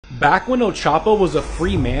Back when El Chapo was a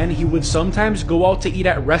free man, he would sometimes go out to eat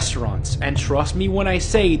at restaurants, and trust me when I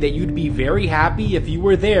say that you'd be very happy if you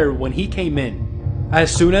were there when he came in.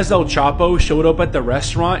 As soon as El Chapo showed up at the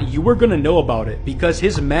restaurant, you were gonna know about it, because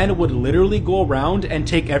his men would literally go around and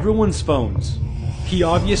take everyone's phones. He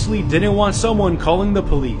obviously didn't want someone calling the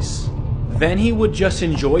police. Then he would just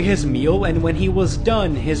enjoy his meal, and when he was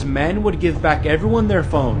done, his men would give back everyone their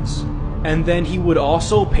phones. And then he would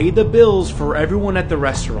also pay the bills for everyone at the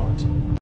restaurant.